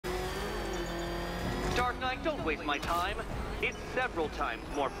Dark Knight, don't waste my time. It's several times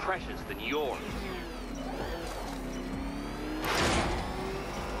more precious than yours.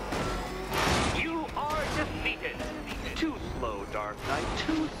 You are defeated. Too slow, Dark Knight.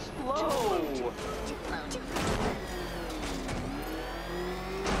 Too slow.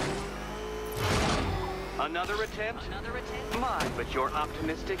 Another attempt? My, but you're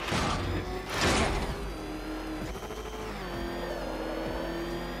optimistic.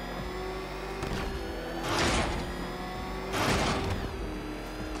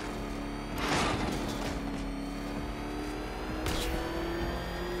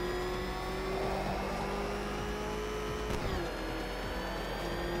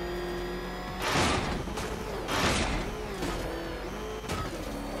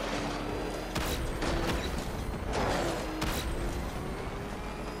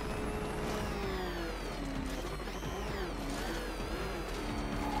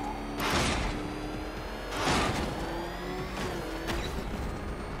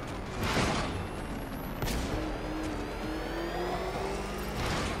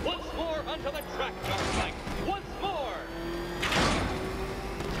 Onto the track, Dark Knight! Once more!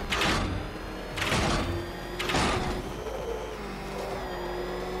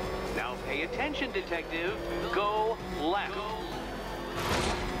 Now pay attention, Detective. Go left.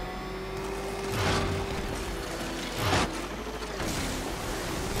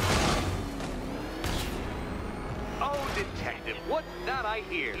 Oh, Detective, what's that I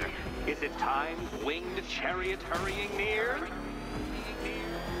hear? Is it time's winged chariot hurrying near?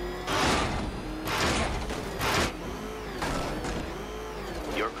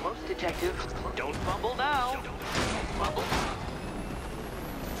 You're close, Detective. Don't fumble now. Don't fumble.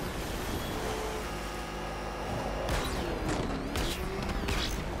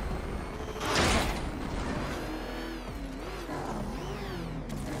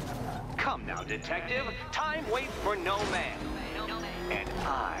 Come now, Detective. Time waits for no man. And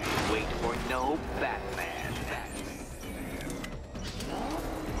I wait for no Batman.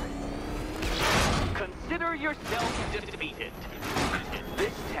 Consider yourself defeated.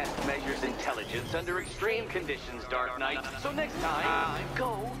 This test measures intelligence under extreme conditions, Dark Knight. So next time,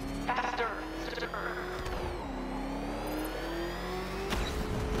 go faster.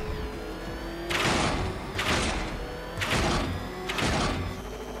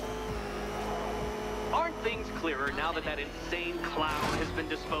 Aren't things clearer now that insane clown has been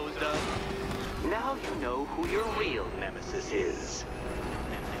disposed of? Now you know who your real nemesis is.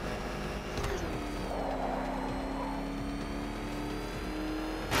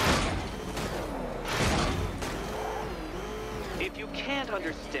 If you can't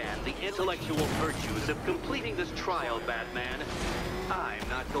understand the intellectual virtues of completing this trial, Batman, I'm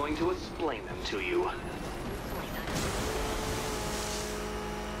not going to explain them to you.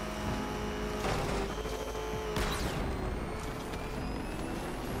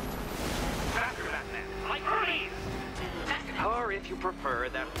 Faster, Batman! Like Hermes! Or if you prefer,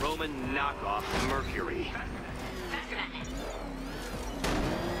 that Roman knockoff Mercury.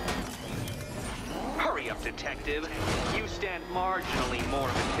 Hurry up, Detective. You stand marginally more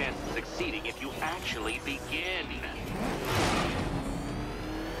of a chance of succeeding if you actually begin.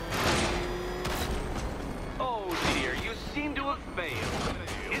 Oh dear, you seem to have failed.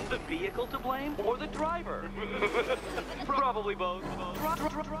 Is the vehicle to blame or the driver? Probably both.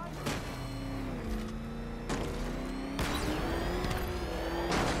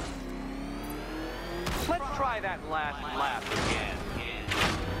 Let's try that last lap again.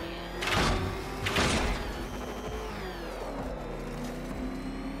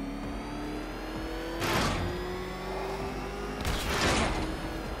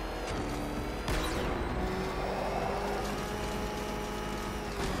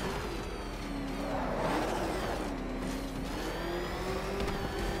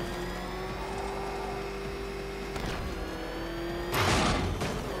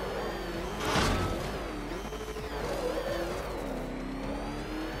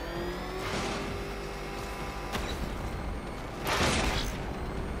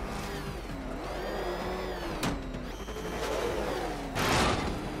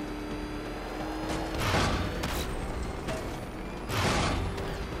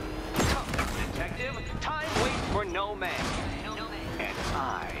 No man. And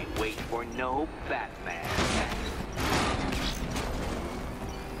I wait for no Batman.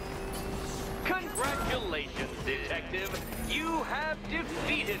 Congratulations, Detective. You have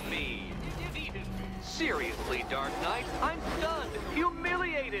defeated me. Seriously, Dark Knight, I'm stunned,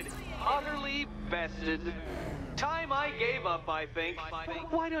 humiliated, utterly bested. Time I gave up, I think.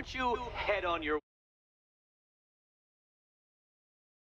 Why don't you head on your